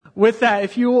With that,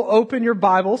 if you will open your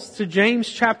Bibles to James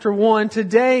chapter 1,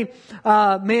 today,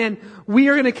 we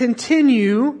are going to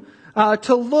continue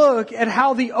to look at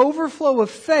how the overflow of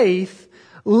faith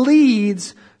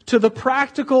leads to the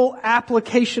practical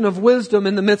application of wisdom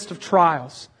in the midst of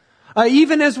trials.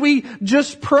 Even as we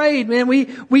just prayed,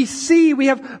 we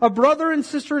have a brother and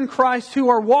sister in Christ who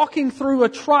are walking through a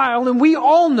trial, and we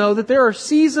all know that there are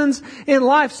seasons in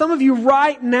life. Some of you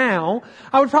right now,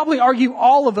 I would probably argue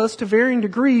all of us to varying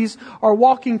degrees are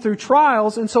walking through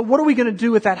trials, and so what are we going to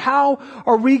do with that? How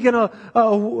are we going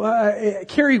to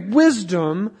carry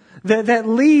wisdom that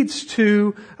leads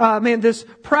to, this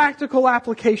practical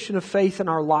application of faith in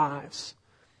our lives?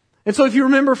 And so if you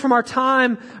remember from our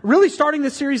time, really starting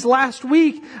this series last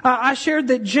week, I shared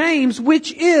that James,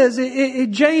 which is,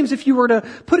 James, if you were to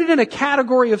put it in a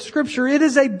category of Scripture, it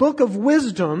is a book of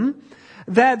wisdom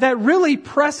that really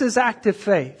presses active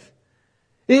faith.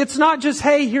 It's not just,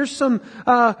 hey, here's some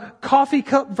coffee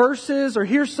cup verses, or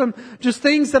here's some just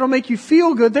things that'll make you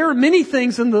feel good. There are many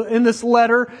things in this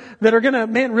letter that are going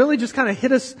to, really just kind of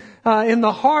hit us in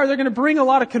the heart. They're going to bring a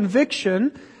lot of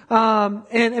conviction.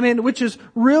 Which is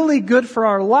really good for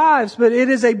our lives, but it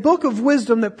is a book of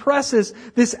wisdom that presses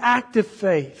this active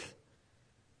faith.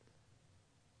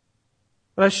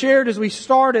 But I shared as we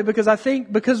started,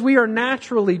 because we are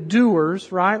naturally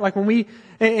doers, right? Like when we,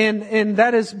 and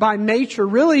that is by nature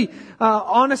really,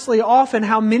 honestly, often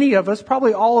how many of us,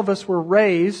 probably all of us were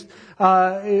raised.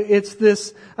 It's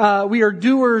this, we are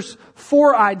doers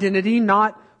for identity,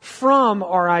 not from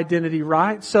our identity,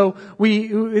 right? So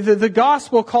the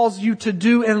gospel calls you to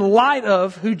do in light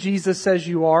of who Jesus says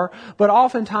you are. But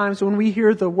oftentimes when we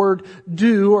hear the word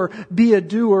do or be a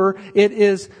doer, it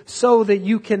is so that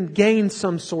you can gain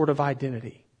some sort of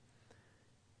identity.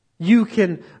 You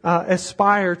can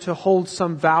aspire to hold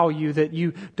some value that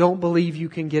you don't believe you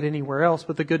can get anywhere else.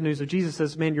 But the good news of Jesus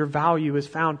is, your value is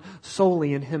found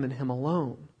solely in Him and Him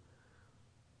alone.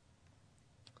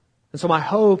 And so my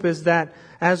hope is that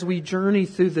as we journey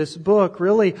through this book,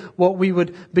 really what we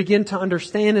would begin to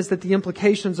understand is that the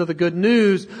implications of the good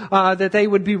news, that they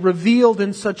would be revealed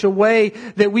in such a way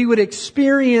that we would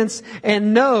experience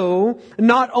and know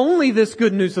not only this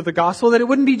good news of the gospel, that it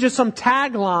wouldn't be just some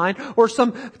tagline or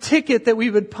some ticket that we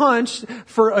would punch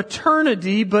for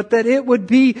eternity, but that it would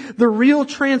be the real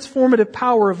transformative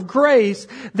power of grace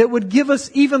that would give us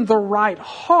even the right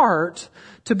heart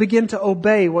to begin to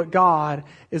obey what God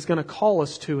is going to call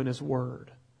us to in His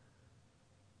Word.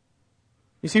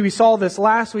 You see, we saw this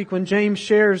last week when James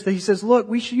shares that he says, look,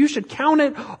 you should count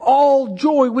it all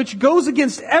joy, which goes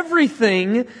against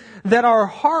everything that our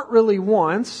heart really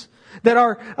wants, that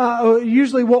are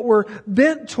usually what we're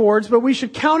bent towards, but we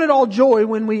should count it all joy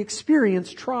when we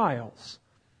experience trials.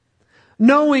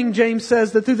 Knowing, James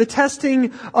says, that through the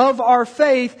testing of our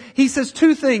faith, he says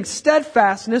two things: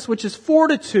 steadfastness, which is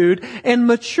fortitude, and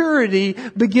maturity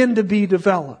begin to be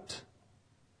developed.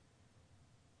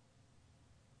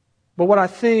 But what I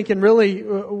think, and really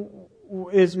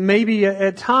is maybe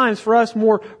at times for us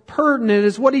more pertinent,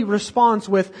 is what he responds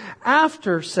with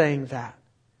after saying that.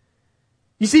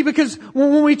 You see, because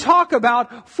when we talk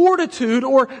about fortitude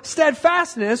or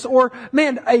steadfastness, or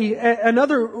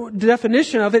another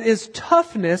definition of it is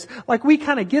toughness, like we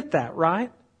kind of get that,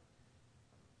 right?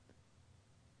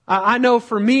 I know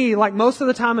for me, like most of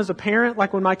the time as a parent,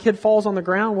 like when my kid falls on the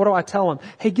ground, what do I tell him?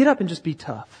 Hey, get up and just be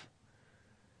tough.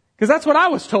 Because that's what I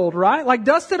was told, right? Like,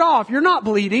 dust it off. You're not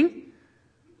bleeding.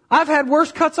 I've had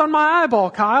worse cuts on my eyeball,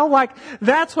 Kyle. Like,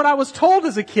 that's what I was told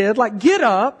as a kid. Like, get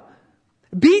up.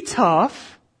 Be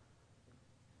tough,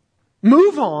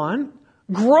 move on,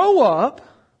 grow up.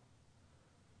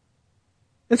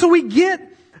 And so we get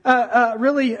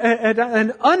really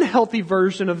an unhealthy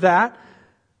version of that.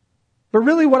 But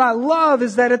really what I love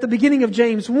is that at the beginning of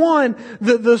James 1,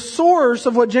 the source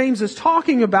of what James is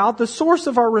talking about, the source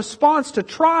of our response to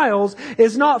trials,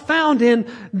 is not found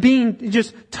in being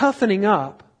just toughening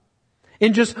up,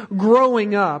 in just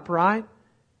growing up, right?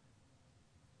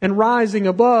 And rising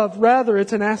above. Rather,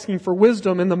 it's in asking for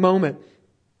wisdom in the moment,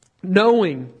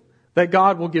 knowing that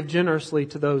God will give generously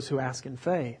to those who ask in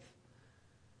faith.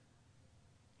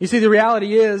 You see, the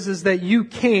reality is that you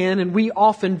can, and we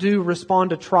often do, respond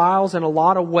to trials in a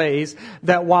lot of ways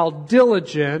that, while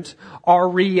diligent, are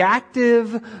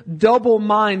reactive,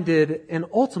 double-minded, and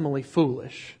ultimately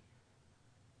foolish.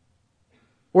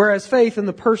 Whereas faith in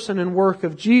the person and work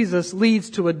of Jesus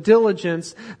leads to a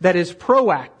diligence that is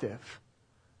proactive,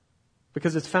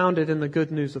 because it's founded in the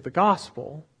good news of the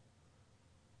gospel.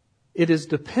 It is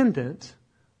dependent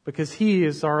because He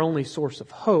is our only source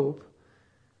of hope.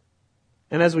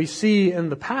 And as we see in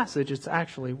the passage, it's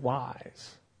actually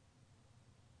wise.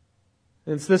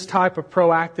 It's this type of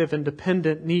proactive and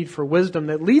dependent need for wisdom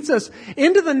that leads us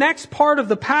into the next part of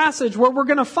the passage, where we're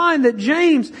going to find that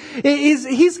James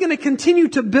he's going to continue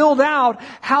to build out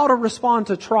how to respond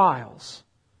to trials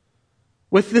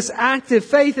with this active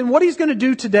faith. And what he's going to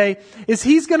do today is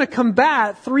he's going to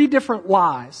combat three different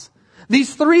lies.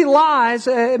 These three lies,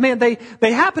 man, they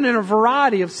happen in a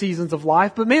variety of seasons of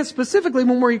life. But man, specifically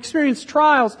when we experience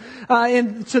trials,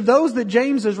 and to those that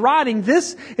James is writing,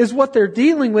 this is what they're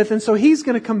dealing with. And so he's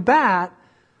going to combat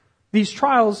these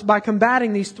trials by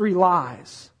combating these three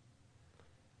lies.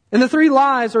 And the three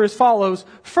lies are as follows.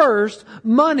 First,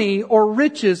 money or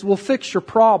riches will fix your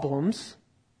problems.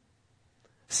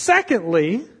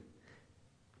 Secondly,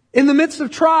 in the midst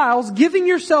of trials, giving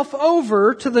yourself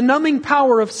over to the numbing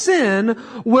power of sin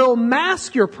will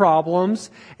mask your problems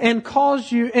and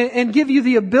cause you and give you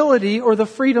the ability or the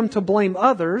freedom to blame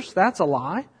others. That's a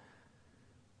lie.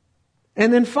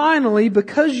 And then finally,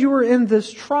 because you are in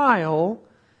this trial,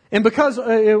 and because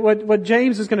what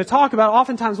James is going to talk about,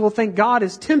 oftentimes we'll think God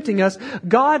is tempting us.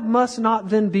 God must not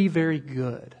then be very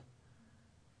good.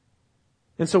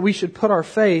 And so we should put our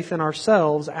faith in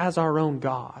ourselves as our own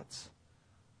gods.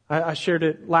 I shared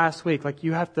it last week. Like,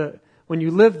 you have to, when you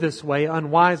live this way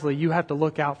unwisely, you have to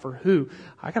look out for who?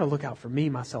 I got to look out for me,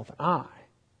 myself, and I.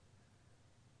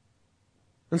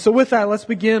 And so with that, let's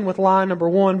begin with line number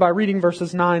 1 by reading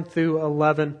verses 9 through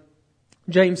 11.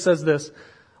 James says this: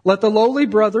 "Let the lowly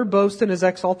brother boast in his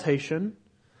exaltation,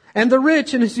 and the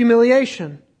rich in his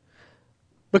humiliation.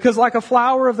 Because like a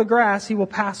flower of the grass, he will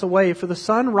pass away. For the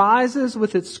sun rises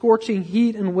with its scorching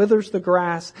heat and withers the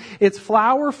grass. Its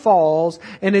flower falls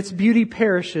and its beauty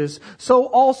perishes. So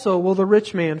also will the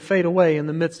rich man fade away in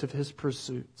the midst of his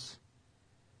pursuits."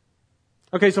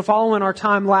 Okay, so following our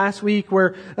time last week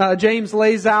where James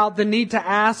lays out the need to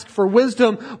ask for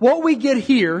wisdom, what we get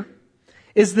here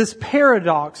is this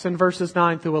paradox in verses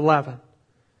 9 through 11.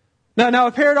 Now,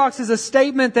 a paradox is a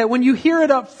statement that when you hear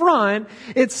it up front,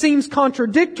 it seems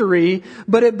contradictory,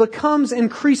 but it becomes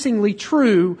increasingly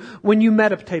true when you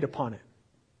meditate upon it.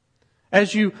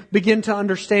 As you begin to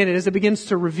understand it, as it begins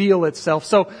to reveal itself.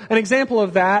 So, an example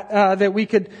of that we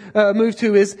could move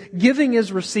to is giving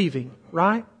is receiving,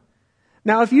 right?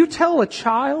 Now, if you tell a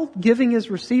child giving is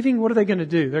receiving, what are they going to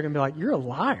do? They're going to be like, "You're a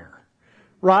liar,"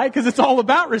 right? Because it's all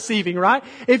about receiving, right?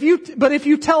 But if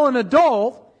you tell an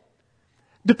adult,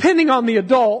 depending on the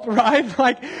adult, right?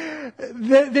 Like,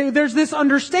 there's this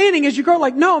understanding as you grow,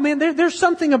 like, no, man, there's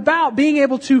something about being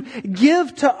able to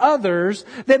give to others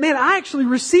that, man, I actually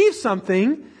receive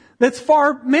something that's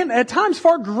at times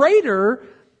far greater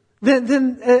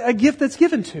than a gift that's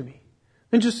given to me.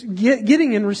 Than just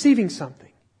getting and receiving something.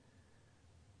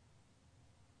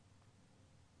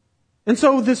 And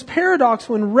so this paradox,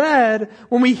 when read,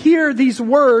 when we hear these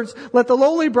words, "Let the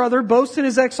lowly brother boast in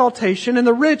his exaltation and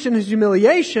the rich in his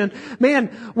humiliation," man,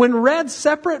 when read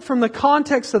separate from the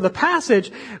context of the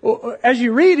passage, as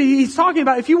you read, he's talking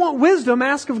about, if you want wisdom,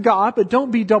 ask of God, but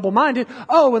don't be double-minded.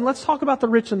 Oh, and let's talk about the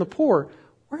rich and the poor.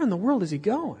 Where in the world is he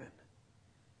going?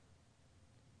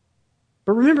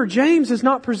 But remember, James is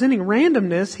not presenting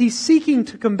randomness. He's seeking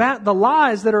to combat the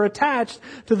lies that are attached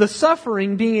to the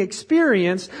suffering being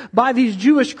experienced by these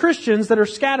Jewish Christians that are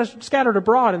scattered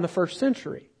abroad in the first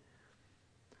century.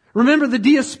 Remember the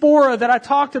diaspora that I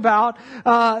talked about.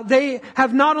 They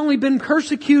have not only been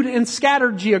persecuted and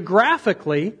scattered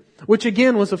geographically, which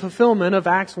again was a fulfillment of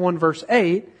Acts 1 verse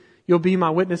 8. "You'll be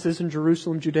my witnesses in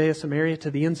Jerusalem, Judea, Samaria,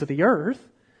 to the ends of the earth."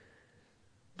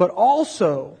 But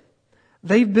also,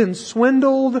 they've been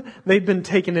swindled, they've been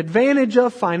taken advantage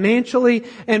of financially,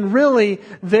 and really,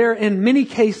 they're in many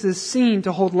cases seen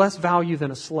to hold less value than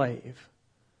a slave.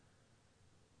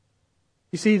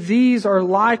 You see, these are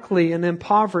likely an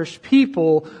impoverished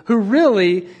people who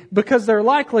really, because they're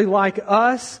likely like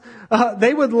us,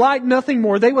 they would like nothing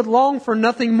more. They would long for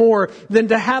nothing more than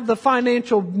to have the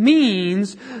financial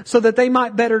means so that they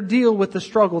might better deal with the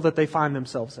struggle that they find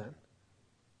themselves in.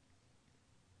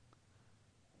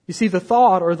 You see, the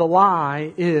thought or the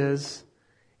lie is,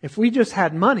 if we just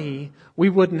had money, we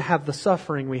wouldn't have the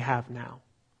suffering we have now.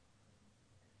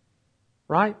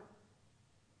 Right?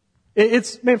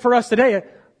 Man, for us today,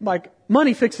 like,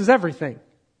 money fixes everything.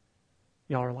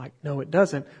 Y'all are like, no, it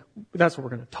doesn't. That's what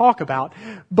we're going to talk about.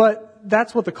 But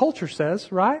that's what the culture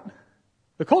says, right?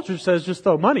 The culture says just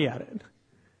throw money at it.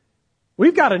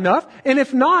 We've got enough. And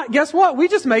if not, guess what? We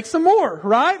just make some more,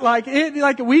 right?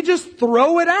 Like we just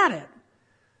throw it at it.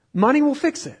 Money will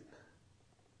fix it.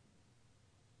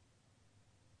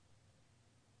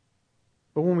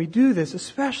 But when we do this,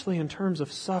 especially in terms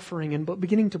of suffering and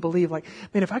beginning to believe, like,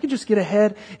 man, if I could just get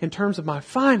ahead in terms of my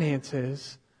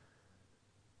finances,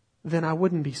 then I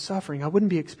wouldn't be suffering. I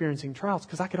wouldn't be experiencing trials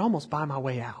because I could almost buy my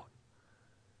way out.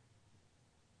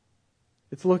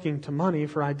 It's looking to money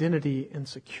for identity and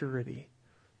security.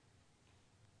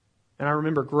 And I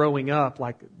remember growing up,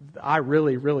 I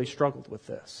really, really struggled with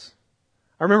this.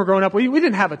 I remember growing up, we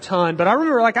didn't have a ton, but I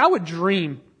remember I would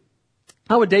dream.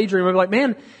 I would daydream. I'd be like,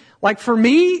 man, for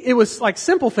me, it was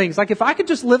simple things. If I could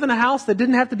just live in a house that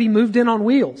didn't have to be moved in on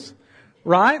wheels.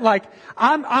 Right?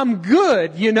 I'm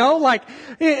good,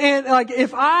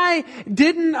 if I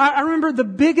didn't, I remember the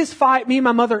biggest fight me and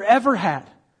my mother ever had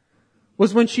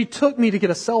was when she took me to get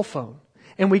a cell phone.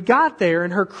 And we got there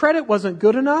and her credit wasn't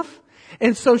good enough.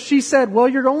 And so she said, well,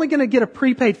 you're only going to get a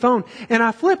prepaid phone. And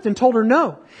I flipped and told her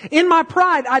no. In my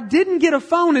pride, I didn't get a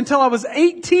phone until I was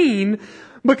 18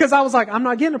 because I was like, I'm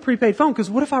not getting a prepaid phone because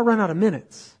what if I run out of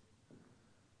minutes?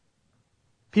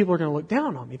 People are going to look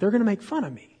down on me. They're going to make fun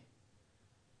of me.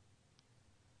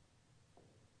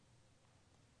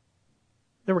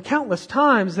 There were countless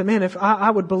times that, man, if I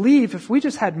would believe if we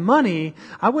just had money,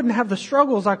 I wouldn't have the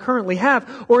struggles I currently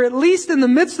have. Or at least in the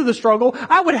midst of the struggle,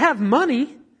 I would have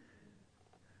money.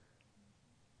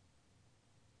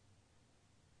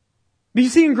 But you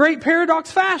see, in great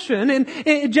paradox fashion,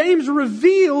 and James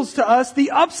reveals to us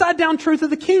the upside down truth of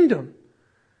the kingdom.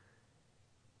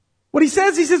 What he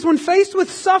says, when faced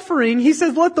with suffering, he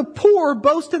says, let the poor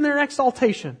boast in their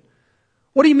exaltation.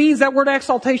 What he means, that word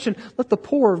exaltation, let the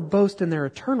poor boast in their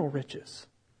eternal riches.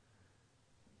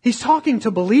 He's talking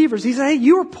to believers. He said, hey,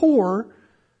 you are poor,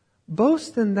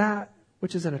 boast in that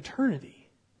which is in eternity.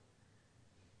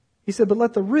 He said, but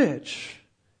let the rich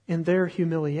in their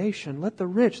humiliation, let the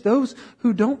rich, those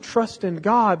who don't trust in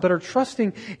God but are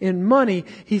trusting in money,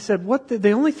 he said,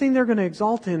 the only thing they're going to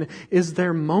exalt in is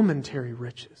their momentary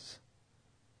riches.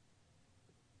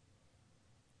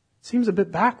 Seems a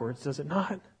bit backwards, does it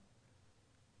not?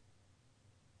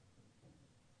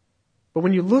 But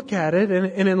when you look at it,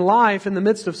 and in life, in the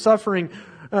midst of suffering,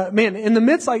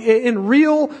 in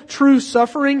real, true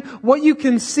suffering, what you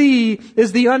can see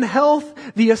is the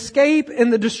unhealth, the escape,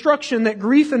 and the destruction that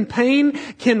grief and pain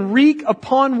can wreak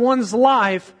upon one's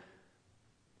life,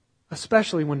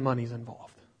 especially when money's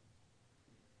involved.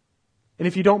 And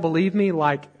if you don't believe me,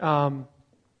 if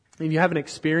you haven't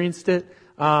experienced it,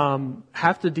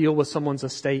 have to deal with someone's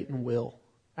estate and will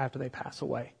after they pass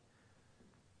away.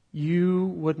 You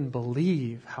wouldn't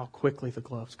believe how quickly the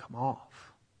gloves come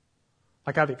off.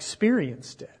 I've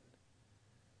experienced it.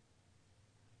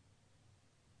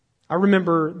 I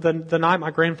remember the night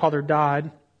my grandfather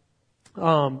died,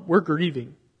 we're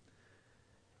grieving.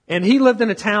 And he lived in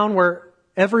a town where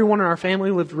everyone in our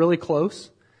family lived really close.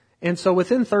 And so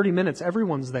within 30 minutes,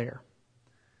 everyone's there.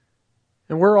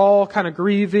 And we're all kind of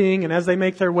grieving, and as they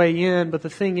make their way in, but the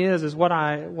thing is what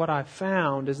I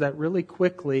found is that really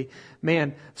quickly,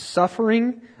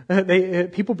 suffering,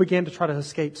 people began to try to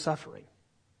escape suffering.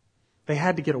 They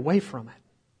had to get away from it.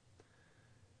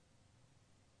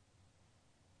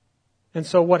 And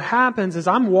so what happens is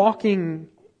I'm walking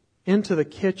into the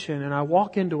kitchen and I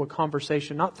walk into a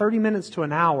conversation, not 30 minutes to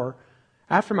an hour,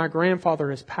 after my grandfather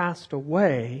has passed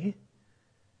away.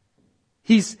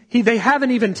 They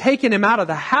haven't even taken him out of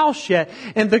the house yet.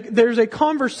 And there's a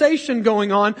conversation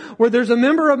going on where there's a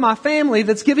member of my family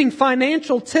that's giving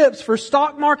financial tips for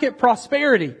stock market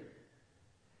prosperity.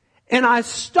 And I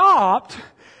stopped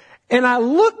and I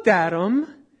looked at them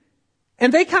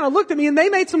and they kind of looked at me and they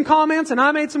made some comments and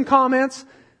I made some comments.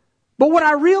 But what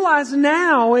I realize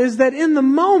now is that in the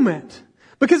moment,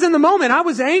 because in the moment I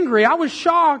was angry, I was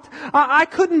shocked, I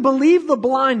couldn't believe the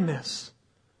blindness.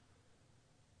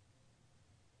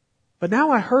 But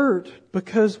now I hurt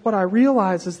because what I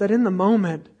realize is that in the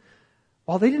moment,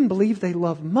 while they didn't believe they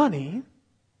loved money,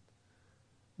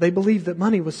 they believed that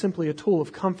money was simply a tool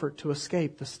of comfort to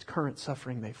escape the current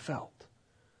suffering they felt.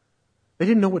 They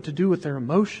didn't know what to do with their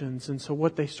emotions, and so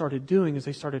what they started doing is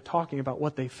they started talking about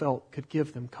what they felt could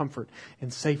give them comfort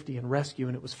and safety and rescue,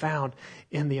 and it was found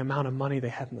in the amount of money they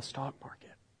had in the stock market.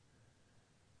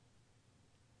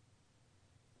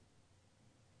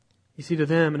 You see, to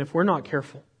them, and if we're not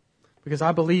careful, because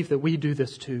I believe that we do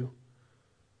this too.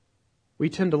 We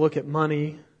tend to look at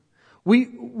money.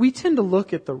 We tend to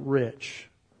look at the rich.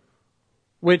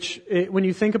 Which, when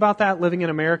you think about that, living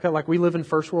in America, we live in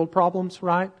first world problems,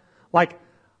 right?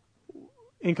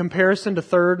 In comparison to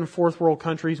third and fourth world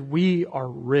countries, we are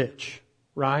rich,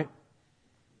 right?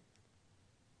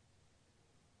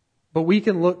 But we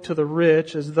can look to the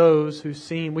rich as those who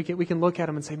seem, we can look at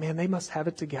them and say, man, they must have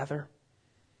it together.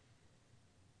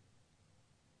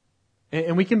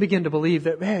 And we can begin to believe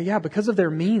that, because of their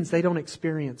means, they don't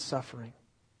experience suffering.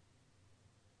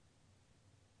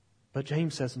 But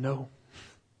James says, no.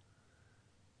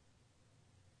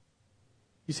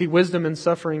 You see, wisdom in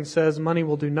suffering says money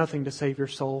will do nothing to save your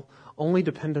soul, only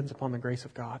dependence upon the grace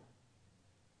of God.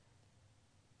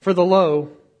 For the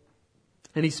low,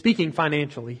 and he's speaking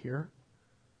financially here,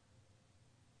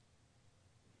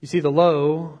 you see, the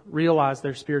low realize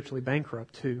they're spiritually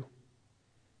bankrupt too,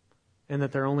 and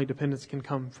that their only dependence can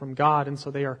come from God, and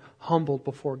so they are humbled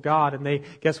before God, and they,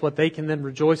 guess what? They can then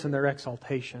rejoice in their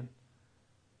exaltation.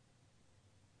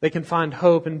 They can find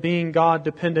hope in being God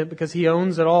dependent because He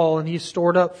owns it all and He's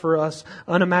stored up for us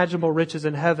unimaginable riches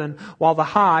in heaven, while the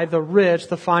high, the rich,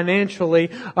 the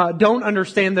financially don't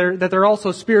understand that they're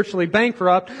also spiritually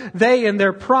bankrupt. They in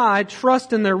their pride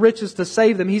trust in their riches to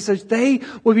save them. He says they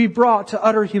will be brought to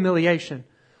utter humiliation.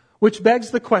 Which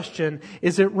begs the question,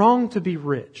 is it wrong to be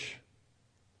rich?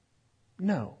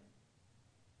 No.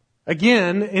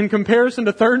 Again, in comparison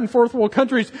to third and fourth world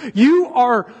countries, you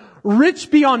are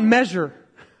rich beyond measure.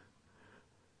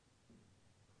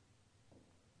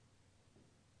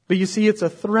 But you see, it's a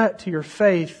threat to your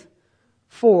faith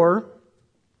for,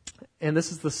 and this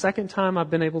is the second time I've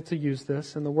been able to use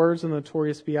this, in the words of the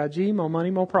Notorious B.I.G., more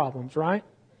money, more problems, right?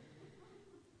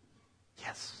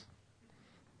 Yes.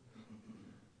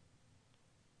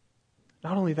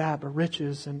 Not only that, but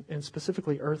riches, and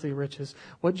specifically earthly riches.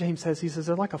 What James says, he says,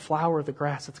 they're like a flower of the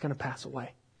grass that's going to pass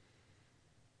away.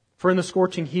 For in the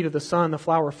scorching heat of the sun, the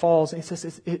flower falls, and he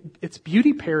says its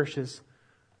beauty perishes.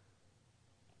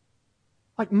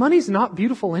 Like, money's not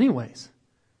beautiful anyways.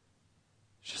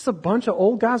 It's just a bunch of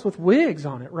old guys with wigs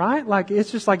on it, right? Like,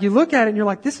 it's just like you look at it and you're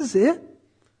like, this is it?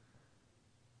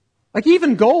 Like,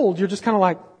 even gold, you're just kind of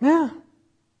like, yeah,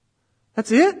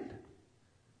 that's it?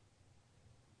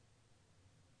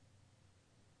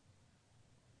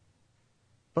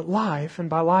 But life, and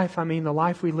by life I mean the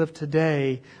life we live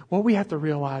today, what we have to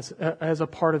realize as a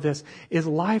part of this is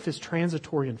life is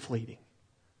transitory and fleeting.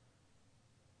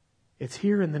 It's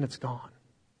here and then it's gone.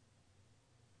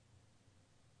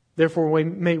 Therefore,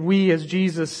 may we, as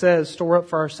Jesus says, store up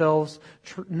for ourselves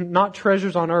not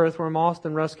treasures on earth where moth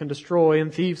and rust can destroy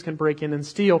and thieves can break in and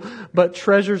steal, but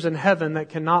treasures in heaven that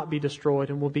cannot be destroyed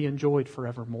and will be enjoyed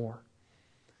forevermore.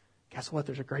 Guess what?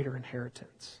 There's a greater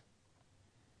inheritance.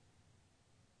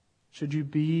 Should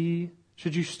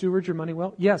you steward your money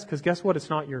well? Yes, because guess what? It's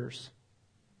not yours.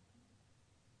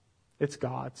 It's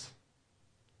God's.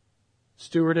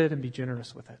 Steward it and be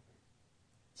generous with it.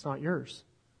 It's not yours.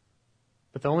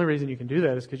 But the only reason you can do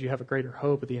that is because you have a greater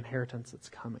hope of the inheritance that's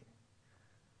coming.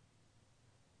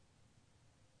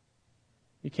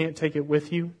 You can't take it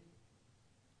with you.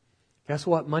 Guess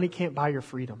what? Money can't buy your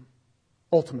freedom.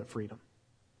 Ultimate freedom.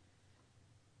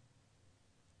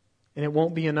 And it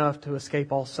won't be enough to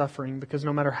escape all suffering, because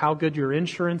no matter how good your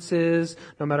insurance is,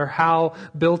 no matter how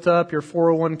built up your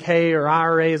 401k or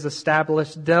IRA is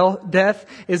established, death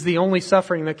is the only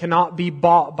suffering that cannot be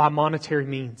bought by monetary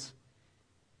means.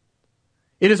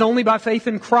 It is only by faith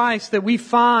in Christ that we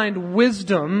find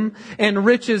wisdom and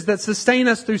riches that sustain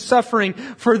us through suffering,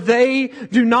 for they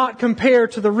do not compare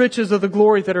to the riches of the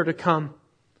glory that are to come.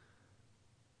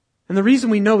 And the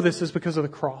reason we know this is because of the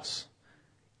cross.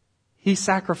 He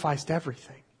sacrificed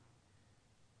everything.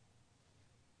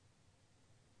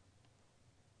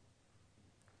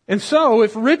 And so,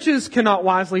 if riches cannot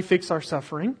wisely fix our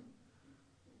suffering,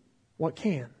 what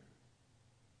can?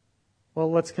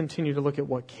 Well, let's continue to look at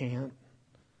what can.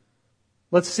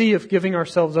 Let's see if giving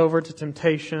ourselves over to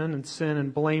temptation and sin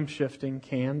and blame shifting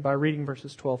can, by reading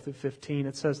verses 12 through 15.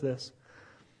 It says this: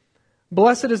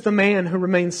 Blessed is the man who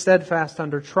remains steadfast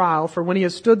under trial, for when he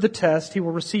has stood the test, he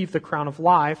will receive the crown of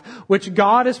life, which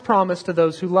God has promised to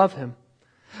those who love Him.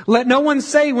 Let no one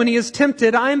say when he is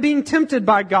tempted, I am being tempted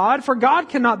by God, for God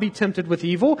cannot be tempted with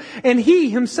evil, and He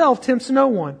Himself tempts no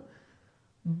one.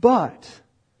 But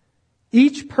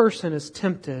each person is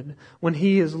tempted when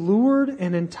he is lured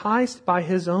and enticed by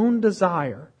his own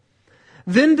desire.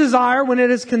 Then desire, when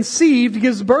it is conceived,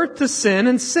 gives birth to sin,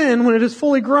 and sin, when it is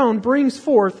fully grown, brings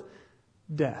forth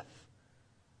death.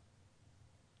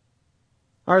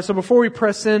 All right, so before we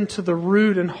press into the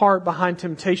root and heart behind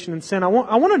temptation and sin, I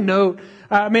want to note,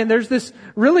 there's this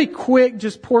really quick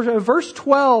just portion. Verse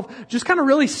 12 just kind of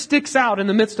really sticks out in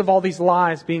the midst of all these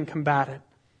lies being combated.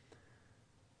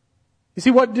 You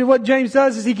see, what James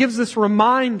does is he gives this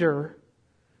reminder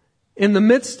in the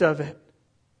midst of it.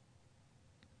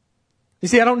 You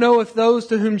see, I don't know if those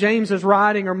to whom James is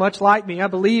writing are much like me. I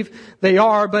believe they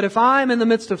are. But if I'm in the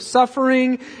midst of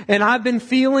suffering and I've been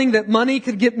feeling that money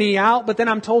could get me out, but then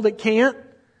I'm told it can't,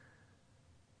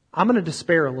 I'm going to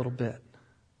despair a little bit.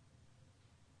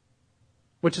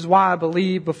 Which is why I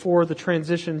believe before the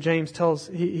transition, James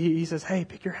he says, hey,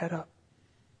 pick your head up.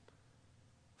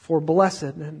 For blessed,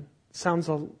 and sounds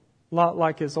a lot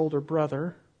like his older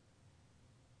brother.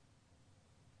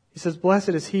 He says, blessed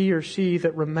is he or she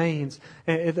that remains.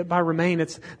 And by remain,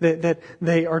 it's that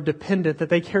they are dependent, that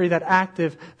they carry that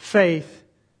active faith.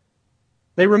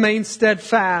 They remain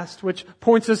steadfast, which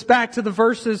points us back to the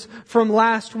verses from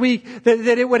last week, that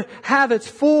it would have its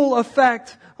full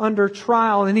effect under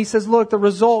trial. And he says, look, the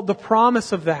result, the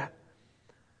promise of that.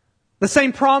 The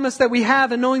same promise that we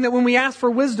have in knowing that when we ask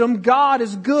for wisdom, God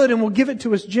is good and will give it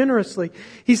to us generously.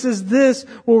 He says this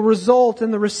will result in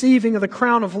the receiving of the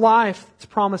crown of life that's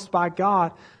promised by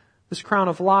God. This crown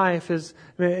of life is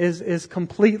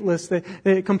completeless,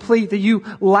 complete, that you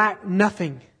lack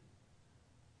nothing,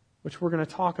 which we're going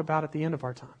to talk about at the end of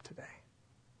our time today.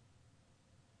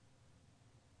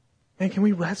 And can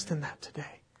we rest in that today?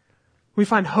 Can we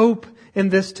find hope in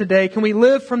this today? Can we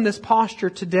live from this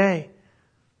posture today?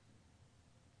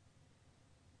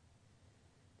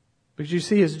 Because you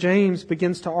see, as James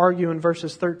begins to argue in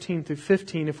verses 13 through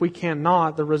 15, if we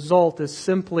cannot, the result is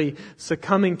simply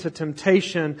succumbing to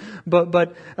temptation,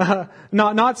 but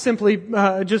not simply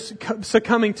just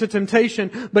succumbing to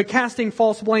temptation, but casting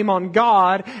false blame on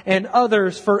God and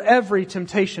others for every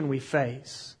temptation we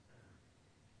face.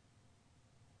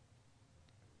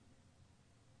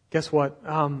 Guess what?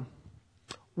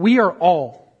 We are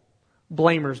all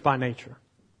blamers by nature.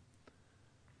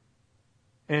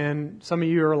 And some of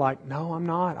you are like, no, I'm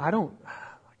not. I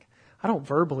don't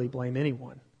verbally blame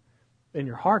anyone. In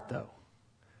your heart, though,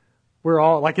 we're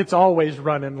all like, it's always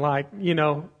running like,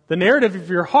 the narrative of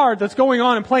your heart that's going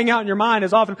on and playing out in your mind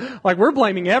is often like we're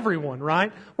blaming everyone,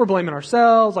 right? We're blaming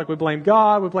ourselves, like we blame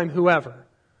God, we blame whoever.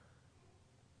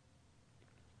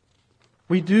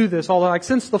 We do this all like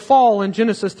since the fall in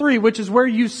Genesis 3, which is where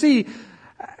you see.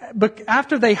 But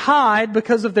after they hide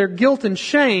because of their guilt and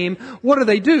shame, what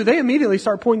do? They immediately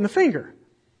start pointing the finger.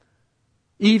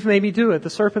 Eve made me do it. The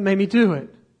serpent made me do it.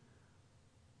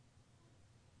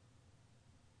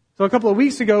 So a couple of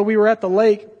weeks ago, we were at the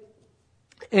lake,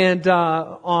 and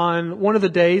on one of the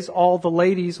days, all the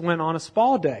ladies went on a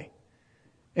spa day.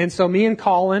 And so me and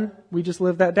Colin, we just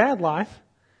lived that dad life,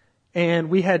 and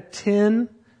we had 10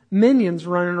 minions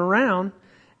running around.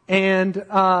 And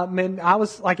I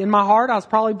was like, in my heart, I was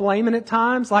probably blaming at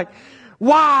times, like,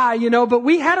 why, but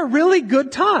we had a really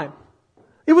good time.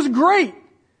 It was great.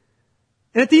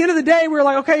 And at the end of the day, we were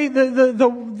like, okay,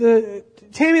 the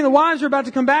Tammy and the wives are about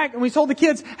to come back, and we told the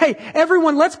kids, hey,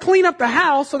 everyone, let's clean up the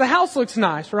house so the house looks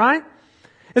nice, right?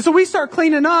 And so we start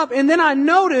cleaning up, and then I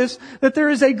notice that there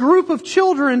is a group of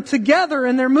children together,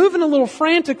 and they're moving a little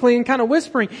frantically and kind of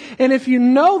whispering. And if you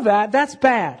know that, that's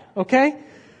bad, okay?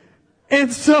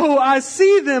 And so I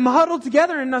see them huddled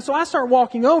together, and so I start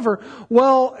walking over.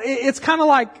 Well, it's kind of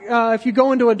like if you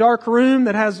go into a dark room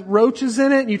that has roaches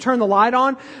in it and you turn the light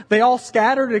on, they all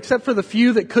scattered except for the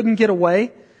few that couldn't get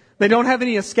away. They don't have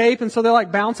any escape, and so they're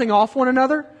like bouncing off one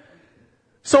another.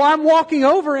 So I'm walking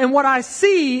over, and what I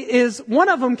see is one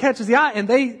of them catches the eye, and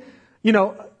they,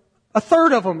 a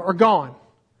third of them are gone.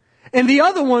 And the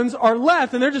other ones are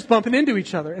left, and they're just bumping into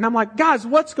each other. And I'm like, guys,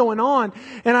 what's going on?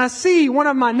 And I see one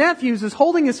of my nephews is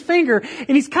holding his finger,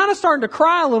 and he's kind of starting to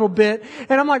cry a little bit.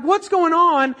 And I'm like, what's going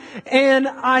on? And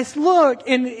I look,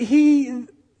 and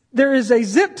there is a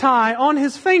zip tie on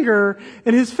his finger,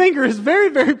 and his finger is very,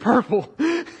 very purple.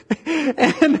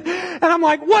 and I'm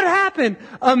like, what happened?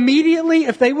 Immediately,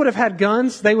 if they would have had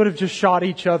guns, they would have just shot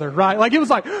each other, right? Like it was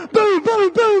like, boom,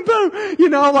 boom, boom,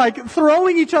 boom, like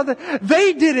throwing each other.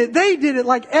 They did it.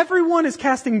 Like everyone is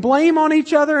casting blame on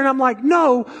each other. And I'm like,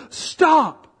 no,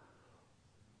 stop.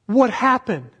 What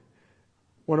happened?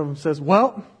 One of them says,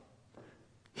 well,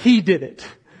 he did it.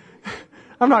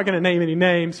 I'm not going to name any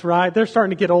names, right? They're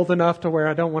starting to get old enough to where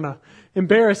I don't want to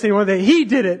embarrass anyone. He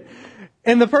did it.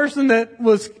 And the person that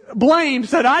was blamed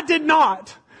said, I did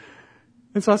not.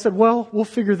 And so I said, well, we'll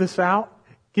figure this out.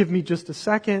 Give me just a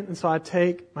second. And so I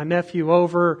take my nephew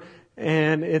over,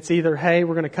 and it's either, hey,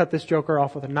 we're going to cut this joker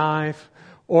off with a knife,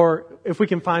 or if we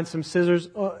can find some scissors.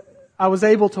 I was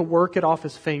able to work it off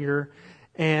his finger,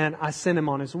 and I sent him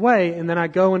on his way. And then I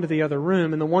go into the other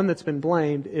room, and the one that's been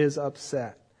blamed is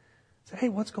upset. I said, hey,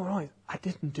 what's going on? I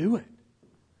didn't do it.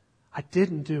 I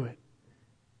didn't do it.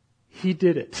 He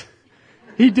did it.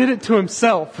 He did it to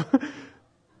himself.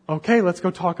 Okay, let's go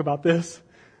talk about this.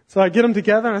 So I get them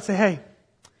together and I say, hey, did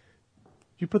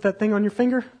you put that thing on your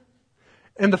finger?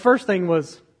 And the first thing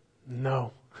was,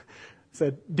 no. I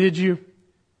said, did you?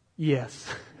 Yes.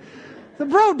 I said,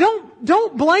 bro,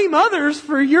 don't blame others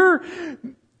for your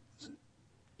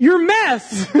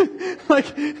mess.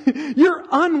 Like, your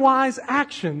unwise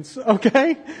actions,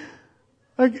 okay?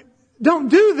 Like, don't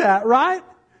do that, right?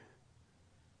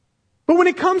 But when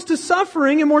it comes to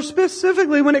suffering, and more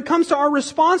specifically when it comes to our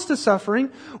response to suffering,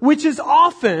 which is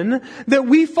often that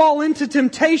we fall into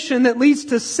temptation that leads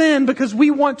to sin because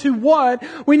we want to what?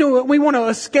 We want to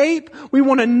escape, we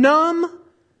want to numb,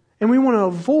 and we want to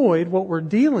avoid what we're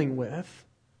dealing with.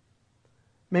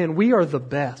 Man, we are the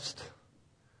best.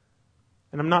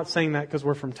 And I'm not saying that because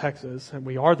we're from Texas and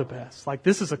we are the best. Like,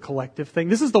 this is a collective thing.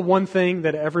 This is the one thing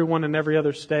that everyone in every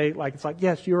other state, like, it's like,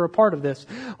 yes, you're a part of this.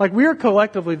 Like, we are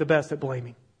collectively the best at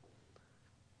blaming.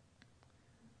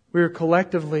 We are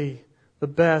collectively the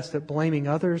best at blaming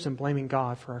others and blaming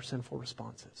God for our sinful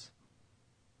responses.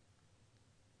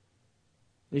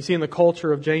 You see, in the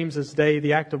culture of James's day,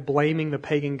 the act of blaming the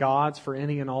pagan gods for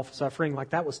any and all suffering,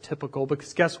 like, that was typical.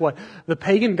 Because guess what? The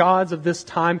pagan gods of this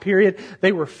time period,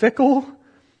 they were fickle,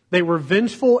 they were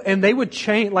vengeful, and they would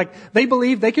change, like, they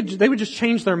believed they would just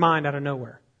change their mind out of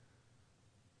nowhere.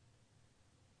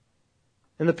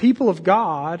 And the people of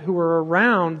God who are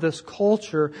around this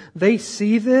culture, they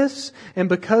see this, and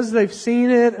because they've seen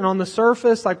it, and on the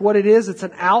surface, like what it is, it's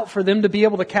an out for them to be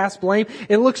able to cast blame.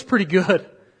 It looks pretty good.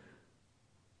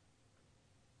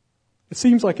 It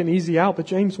seems like an easy out, but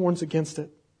James warns against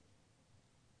it.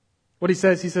 What he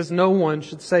says, no one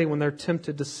should say when they're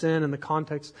tempted to sin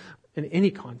in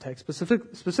any context.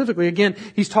 Specifically, again,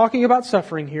 he's talking about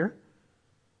suffering here.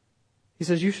 He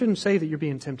says you shouldn't say that you're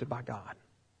being tempted by God.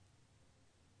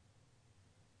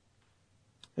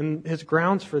 And his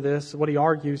grounds for this, what he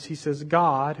argues, he says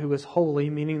God, who is holy,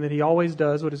 meaning that He always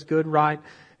does what is good, right,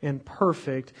 and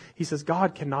perfect. He says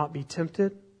God cannot be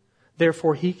tempted,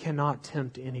 therefore He cannot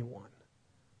tempt anyone.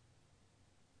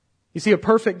 You see, a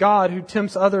perfect God who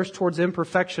tempts others towards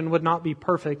imperfection would not be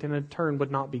perfect and in turn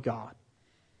would not be God.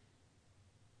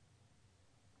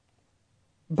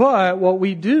 But what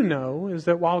we do know is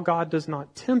that while God does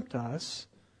not tempt us,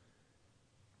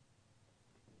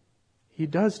 He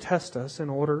does test us in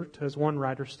order to, as one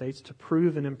writer states, to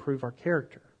prove and improve our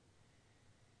character. I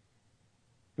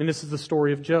mean, this is the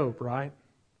story of Job, right?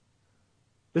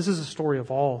 This is the story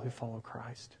of all who follow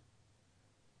Christ.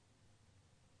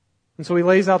 And so he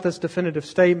lays out this definitive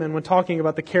statement when talking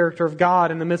about the character of God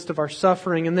in the midst of our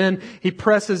suffering. And then he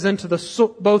presses into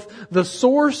both the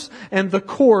source and the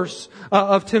course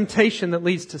of temptation that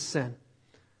leads to sin.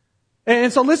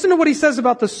 And so listen to what he says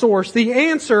about the source. The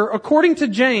answer, according to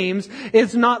James,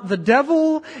 is not the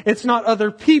devil, it's not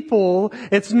other people,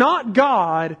 it's not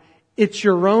God, it's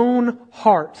your own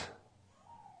heart.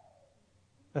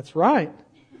 That's right.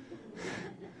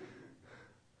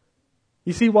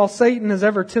 You see, while Satan is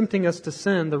ever tempting us to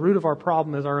sin, the root of our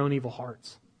problem is our own evil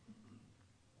hearts.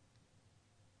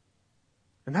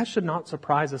 And that should not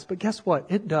surprise us, but guess what?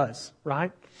 It does,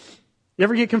 right? You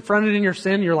ever get confronted in your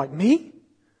sin, you're like, me?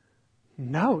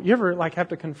 No. You ever have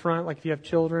to confront, if you have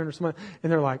children or someone,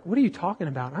 and they're like, what are you talking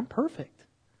about? I'm perfect.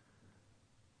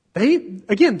 They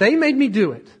made me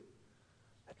do it.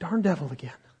 That darn devil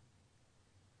again.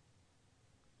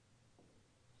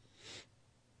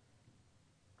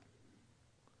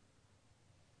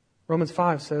 Romans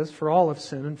 5 says, for all have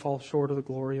sinned and fall short of the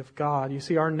glory of God. You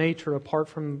see, our nature apart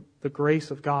from the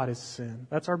grace of God is sin.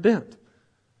 That's our bent.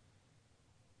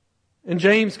 And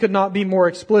James could not be more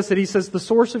explicit. He says, the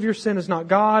source of your sin is not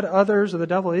God, others, or the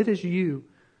devil. It is you.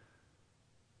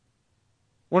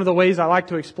 One of the ways I like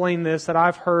to explain this that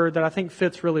I've heard that I think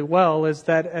fits really well is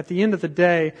that at the end of the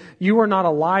day, you are not a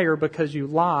liar because you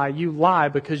lie. You lie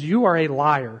because you are a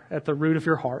liar at the root of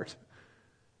your heart.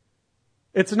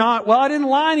 It's not, well, I didn't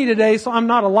lie any today, so I'm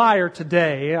not a liar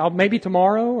today. Maybe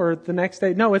tomorrow or the next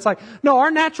day. No, it's no,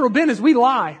 our natural bent is we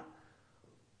lie.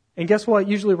 And guess what?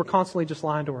 Usually we're constantly just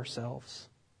lying to ourselves.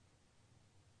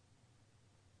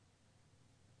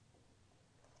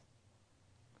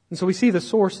 And so we see the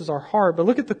source is our heart, but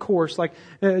look at the course.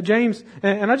 James,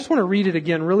 and I just want to read it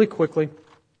again really quickly.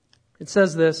 It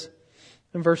says this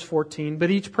in verse 14, but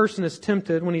each person is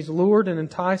tempted when he's lured and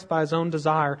enticed by his own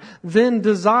desire. Then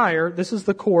desire, this is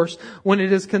the course, when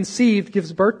it is conceived,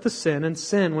 gives birth to sin, and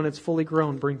sin, when it's fully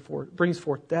grown, brings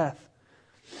forth death.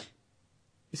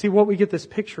 You see, what we get this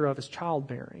picture of is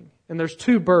childbearing. And there's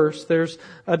two births. There's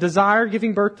a desire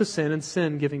giving birth to sin and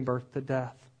sin giving birth to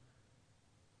death.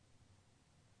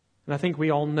 And I think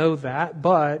we all know that,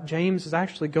 but James is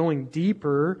actually going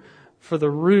deeper for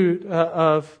the root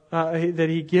that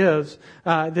he gives,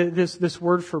 this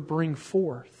word for bring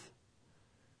forth.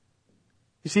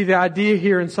 You see, the idea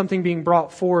here in something being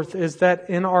brought forth is that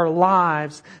in our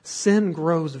lives, sin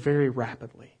grows very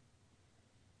rapidly.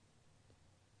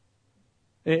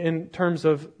 In terms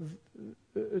of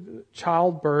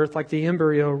childbirth, the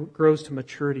embryo grows to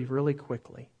maturity really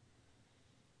quickly.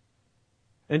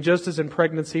 And just as in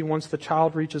pregnancy, once the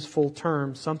child reaches full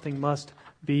term, something must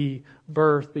be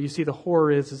birthed. But you see, the horror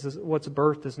is what's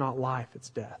birthed is not life, it's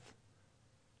death.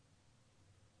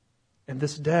 And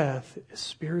this death is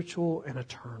spiritual and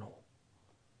eternal.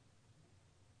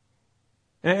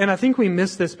 And I think we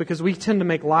miss this because we tend to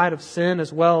make light of sin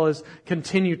as well as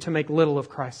continue to make little of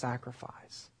Christ's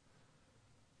sacrifice.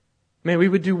 Man, we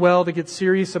would do well to get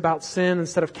serious about sin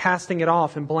instead of casting it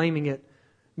off and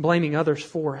blaming others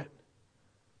for it.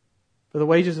 For the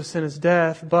wages of sin is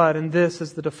death, but, and this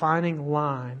is the defining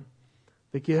line,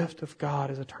 the gift of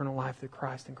God is eternal life through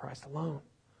Christ and Christ alone.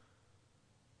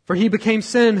 For He became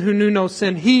sin who knew no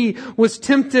sin. He was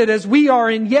tempted as we are,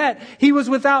 and yet He was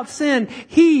without sin.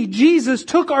 He, Jesus,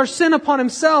 took our sin upon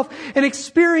Himself and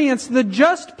experienced the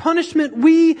just punishment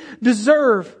we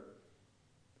deserve.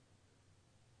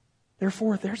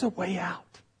 Therefore, there's a way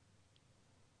out.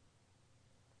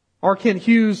 R. Kent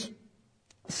Hughes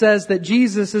says that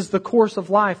Jesus is the course of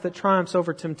life that triumphs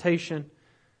over temptation.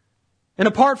 And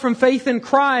apart from faith in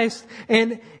Christ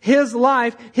and His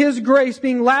life, His grace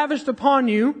being lavished upon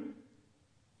you,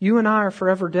 you and I are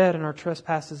forever dead in our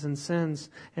trespasses and sins.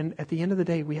 And at the end of the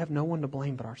day, we have no one to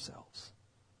blame but ourselves.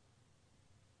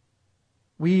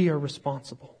 We are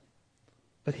responsible.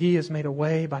 But He has made a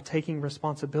way by taking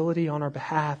responsibility on our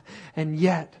behalf. And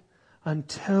yet,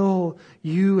 until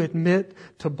you admit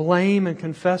to blame and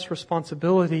confess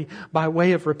responsibility by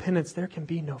way of repentance, there can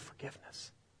be no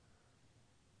forgiveness.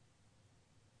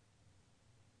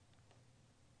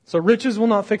 So riches will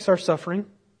not fix our suffering.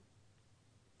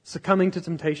 Succumbing to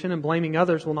temptation and blaming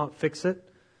others will not fix it.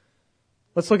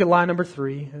 Let's look at line number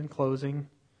 3 in closing,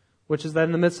 which is that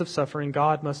in the midst of suffering,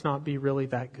 God must not be really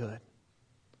that good.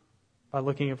 By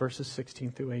looking at verses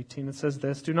 16 through 18, it says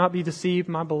this: "Do not be deceived,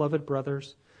 my beloved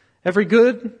brothers. Every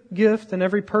good gift and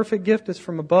every perfect gift is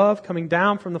from above, coming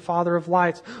down from the Father of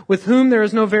lights, with whom there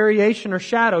is no variation or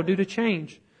shadow due to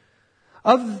change.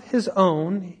 Of His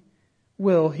own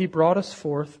will He brought us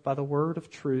forth by the word of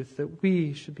truth, that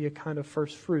we should be a kind of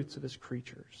first fruits of His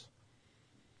creatures."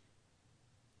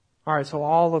 All right, so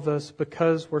all of us,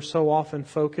 because we're so often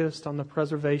focused on the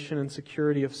preservation and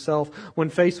security of self, when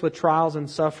faced with trials and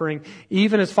suffering,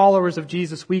 even as followers of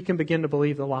Jesus, we can begin to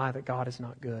believe the lie that God is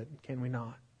not good, can we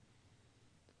not?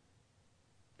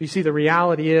 You see, the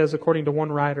reality is, according to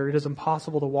one writer, it is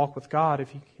impossible to walk with God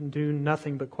if you can do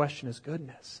nothing but question His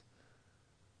goodness.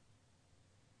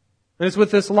 And it's with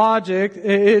this logic,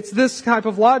 it's this type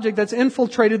of logic that's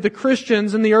infiltrated the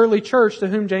Christians in the early church to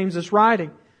whom James is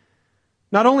writing.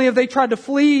 Not only have they tried to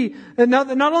flee, not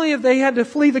only have they had to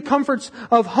flee the comforts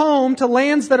of home to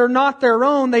lands that are not their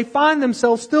own, they find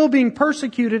themselves still being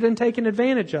persecuted and taken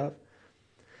advantage of.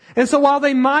 And so while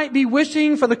they might be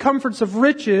wishing for the comforts of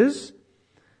riches,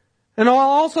 and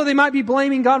also they might be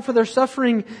blaming God for their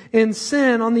suffering in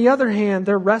sin, on the other hand,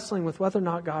 they're wrestling with whether or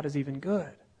not God is even good.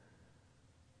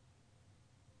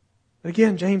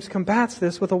 Again, James combats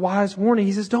this with a wise warning.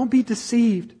 He says, don't be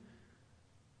deceived.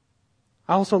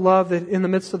 I also love that in the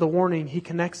midst of the warning, he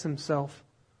connects himself.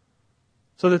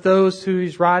 So that those who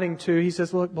he's writing to, he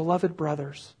says, look, beloved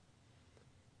brothers.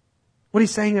 What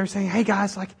he's saying there, he's saying, hey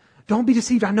guys, don't be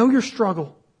deceived. I know your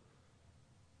struggle.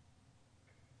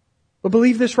 But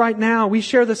believe this right now. We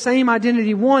share the same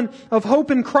identity, one of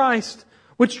hope in Christ,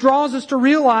 which draws us to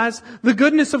realize the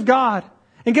goodness of God.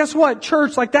 And guess what,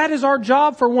 church? That is our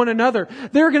job for one another.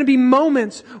 There are going to be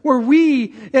moments where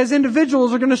we, as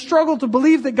individuals, are going to struggle to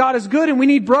believe that God is good, and we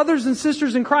need brothers and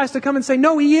sisters in Christ to come and say,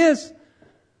 no, He is.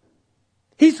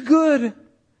 He's good.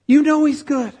 You know He's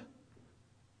good.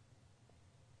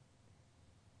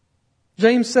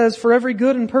 James says, for every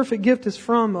good and perfect gift is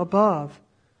from above.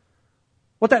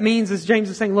 What that means is James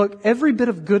is saying, look, every bit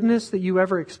of goodness that you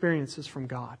ever experience is from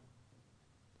God.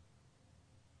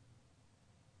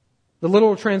 The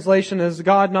literal translation is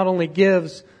God not only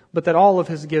gives, but that all of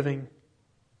His giving,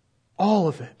 all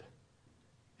of it,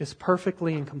 is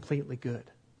perfectly and completely good.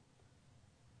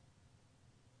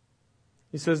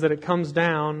 He says that it comes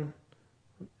down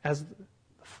as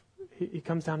He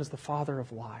comes down as the Father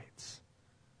of lights.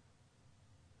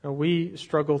 Now, we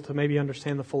struggle to maybe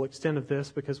understand the full extent of this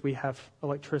because we have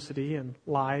electricity and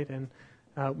light, and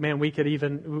we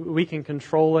can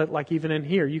control it. Like even in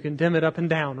here, you can dim it up and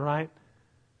down, right?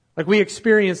 We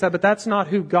experience that, but that's not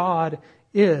who God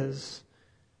is.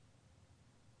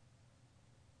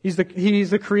 He's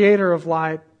the creator of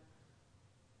light,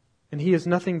 and He is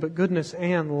nothing but goodness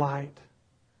and light.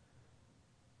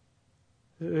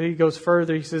 He goes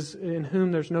further. He says, in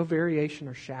whom there's no variation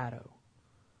or shadow.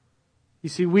 You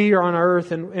see, we are on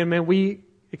earth, and we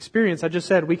experience. I just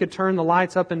said we could turn the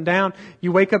lights up and down.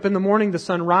 You wake up in the morning, the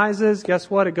sun rises. Guess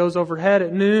what? It goes overhead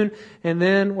at noon. And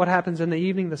then what happens in the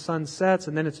evening? The sun sets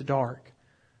and then it's dark.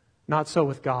 Not so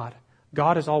with God.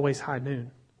 God is always high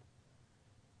noon.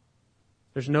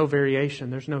 There's no variation.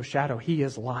 There's no shadow. He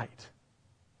is light.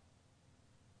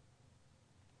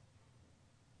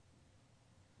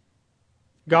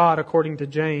 God, according to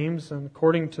James and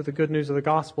according to the good news of the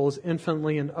gospel, is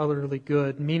infinitely and utterly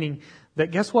good, meaning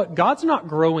that guess what? God's not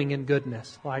growing in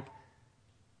goodness. It's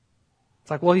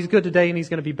like, well, He's good today and He's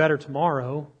going to be better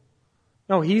tomorrow.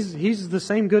 No, He's the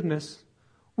same goodness.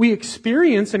 We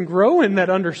experience and grow in that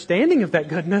understanding of that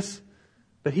goodness,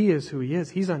 but He is who He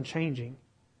is. He's unchanging.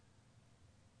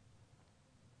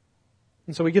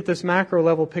 And so we get this macro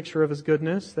level picture of His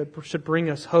goodness that should bring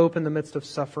us hope in the midst of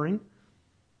suffering.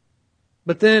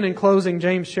 But then in closing,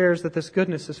 James shares that this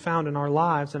goodness is found in our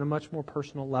lives in a much more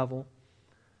personal level.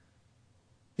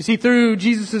 You see, through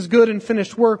Jesus' good and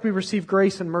finished work, we receive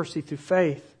grace and mercy through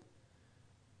faith.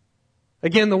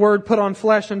 Again, the Word put on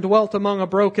flesh and dwelt among a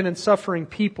broken and suffering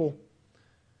people.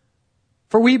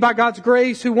 For we, by God's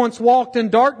grace, who once walked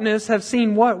in darkness, have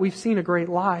seen what? We've seen a great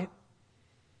light.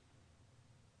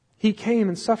 He came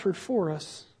and suffered for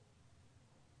us.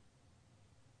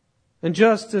 And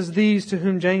just as these to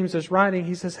whom James is writing,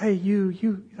 he says, hey, you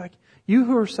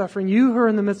who are suffering, you who are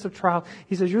in the midst of trial,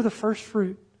 he says, you're the first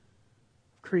fruit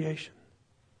of creation.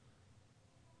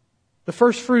 The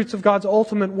first fruits of God's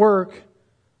ultimate work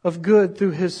of good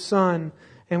through His Son.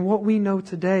 And what we know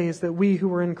today is that we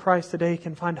who are in Christ today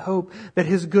can find hope that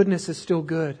His goodness is still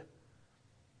good.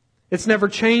 It's never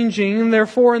changing, and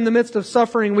therefore in the midst of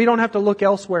suffering, we don't have to look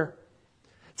elsewhere.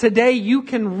 Today you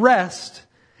can rest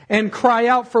and cry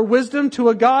out for wisdom to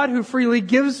a God who freely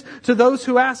gives to those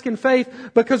who ask in faith,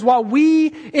 because while we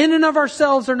in and of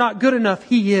ourselves are not good enough,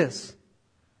 He is.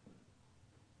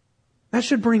 That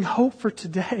should bring hope for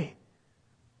today.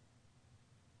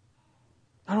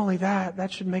 Not only that,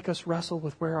 that should make us wrestle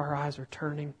with where our eyes are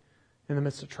turning in the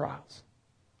midst of trials.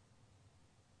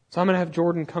 So I'm going to have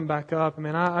Jordan come back up.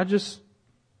 I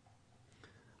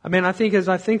think as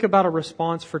I think about a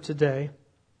response for today,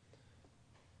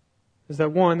 is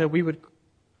that one, that we would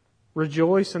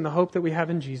rejoice in the hope that we have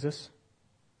in Jesus,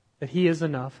 that He is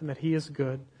enough and that He is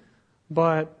good,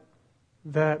 but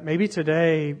that maybe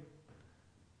today,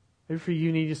 maybe for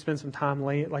you need to spend some time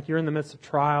late, like you're in the midst of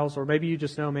trials, or maybe you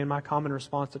just know, man, my common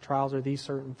response to trials are these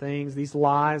certain things, these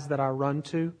lies that I run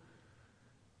to.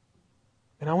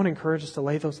 And I want to encourage us to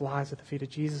lay those lies at the feet of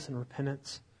Jesus in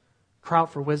repentance, cry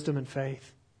out for wisdom and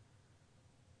faith.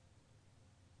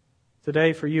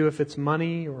 Today for you, if it's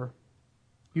money or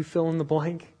you fill in the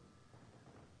blank,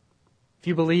 if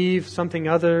you believe something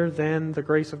other than the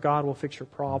grace of God will fix your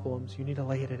problems, you need to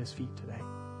lay it at His feet today.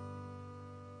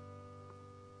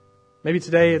 Maybe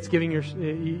today it's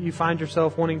you find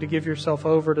yourself wanting to give yourself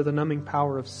over to the numbing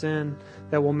power of sin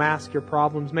that will mask your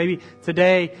problems. Maybe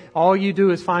today all you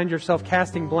do is find yourself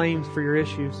casting blames for your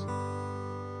issues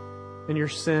and your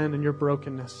sin and your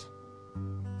brokenness.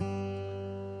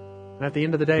 And at the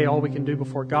end of the day, all we can do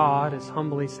before God is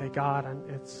humbly say, God,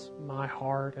 it's my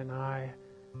heart and I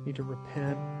need to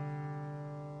repent.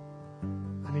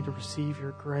 I need to receive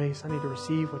your grace. I need to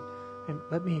receive and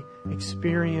let me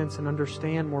experience and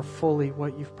understand more fully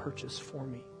what you've purchased for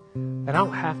me. That I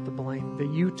don't have to blame, that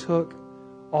you took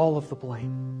all of the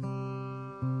blame.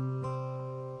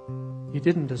 You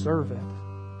didn't deserve it.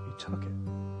 You took it.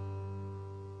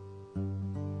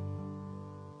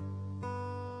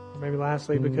 Maybe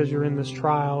lastly, because you're in this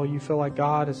trial, you feel like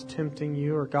God is tempting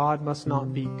you or God must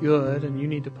not be good and you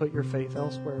need to put your faith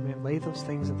elsewhere. Man, lay those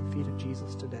things at the feet of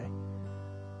Jesus today.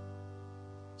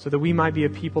 So that we might be a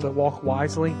people that walk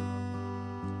wisely,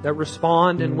 that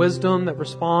respond in wisdom, that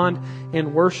respond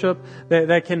in worship,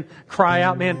 that can cry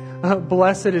out, man,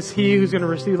 blessed is he who's going to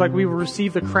receive, like we will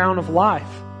receive the crown of life.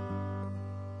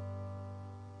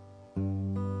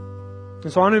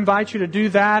 And so I want to invite you to do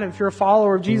that. If you're a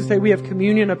follower of Jesus, today we have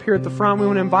communion up here at the front. We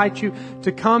want to invite you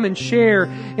to come and share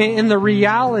in the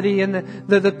reality and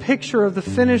the picture of the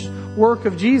finished work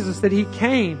of Jesus, that He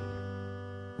came,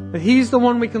 that He's the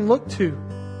one we can look to.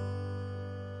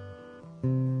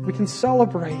 We can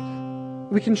celebrate.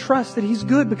 We can trust that He's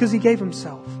good because He gave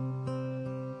Himself. So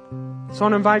I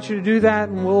want to invite you to do that,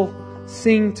 and we'll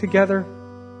sing together.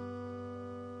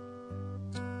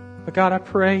 But God, I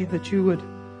pray that you would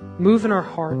move in our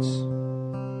hearts.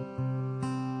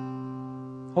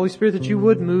 Holy Spirit, that you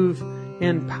would move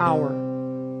in power.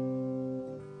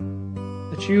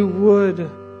 That you would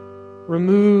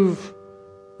remove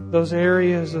those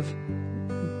areas of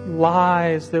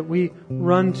lies that we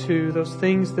run to, those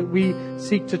things that we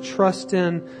seek to trust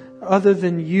in other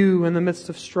than You in the midst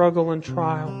of struggle and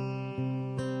trial.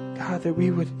 God, that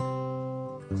we would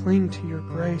cling to Your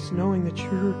grace, knowing that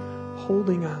You're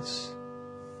holding us.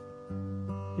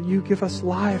 That You give us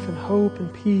life and hope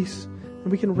and peace,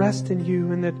 and we can rest in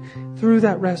You, and that through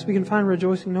that rest we can find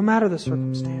rejoicing no matter the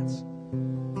circumstance.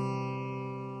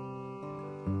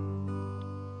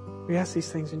 We ask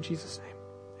these things in Jesus' name.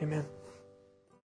 Amen.